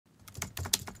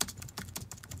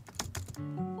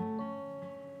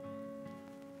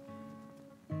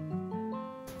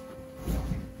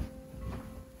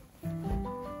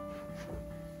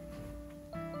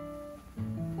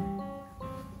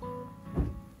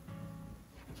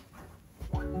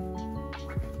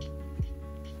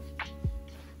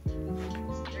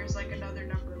There's like another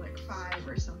number like 5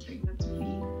 or something, that's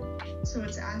B. So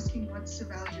it's asking what's the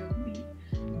value of B.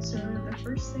 So the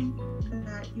first thing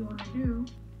that you want to do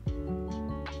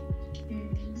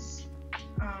is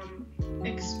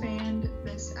expand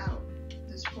this out.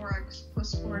 This 4x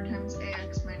plus 4 times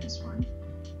ax minus 1.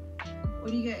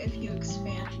 What do you get if you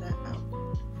expand that out?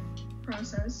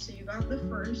 Process. So you got the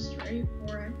first, right?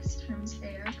 4x times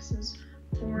ax is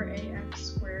 4ax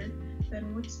squared.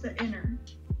 Then what's the inner?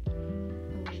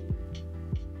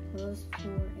 Plus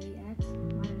 4ax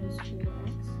minus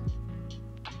 4x.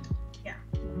 Yeah.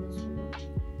 Minus 4.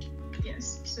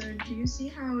 Yes. So do you see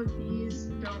how these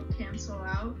don't cancel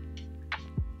out?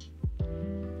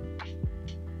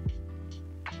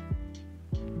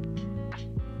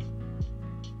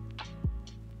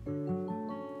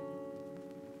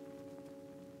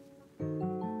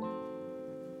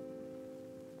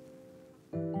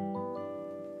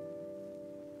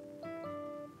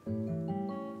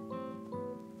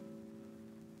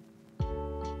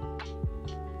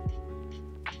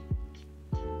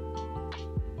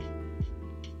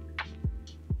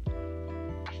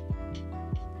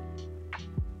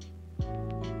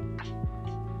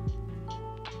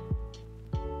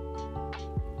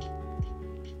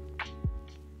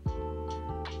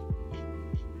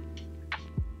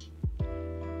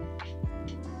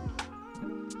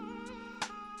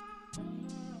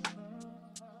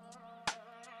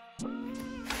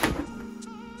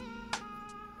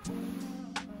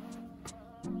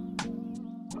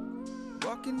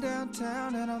 Walking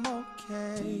downtown and I'm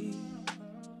okay.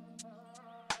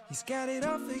 He's got it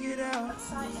all figured out.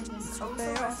 That's what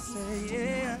they all say,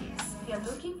 yeah. If you're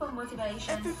looking for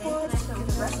motivation, Everyone's looking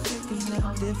at me thinking that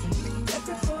I'm different.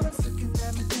 Everyone's looking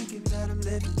at me thinking that I'm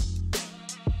living.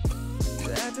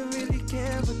 But I don't really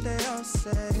care what they all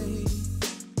say.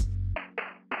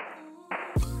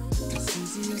 It's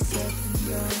easier said than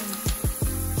done.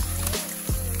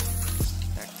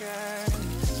 That guy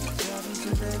driving to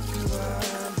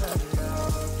everyone, but it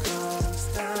all comes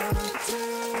down to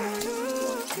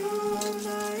you and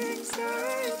my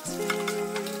anxiety.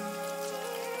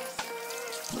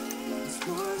 It's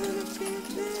more than a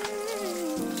feeling.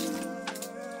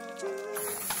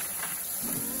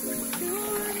 You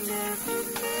were never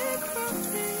meant for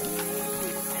me,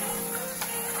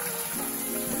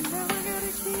 and now I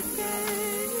gotta keep it.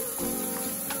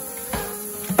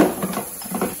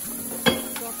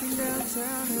 Walking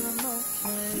downtown and I'm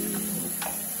okay.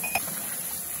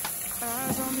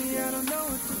 Eyes on me, I don't know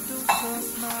what to do, so I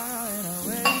smile and I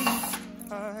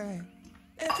wait. Alright.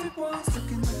 Everyone's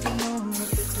looking like they know what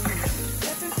they're doing.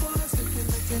 Everyone's looking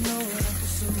like they know what I'm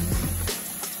pursuing.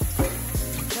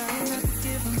 I'm trying not to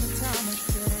give them the time of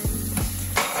day.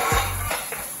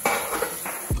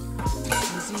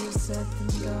 It's easier said than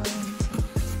done.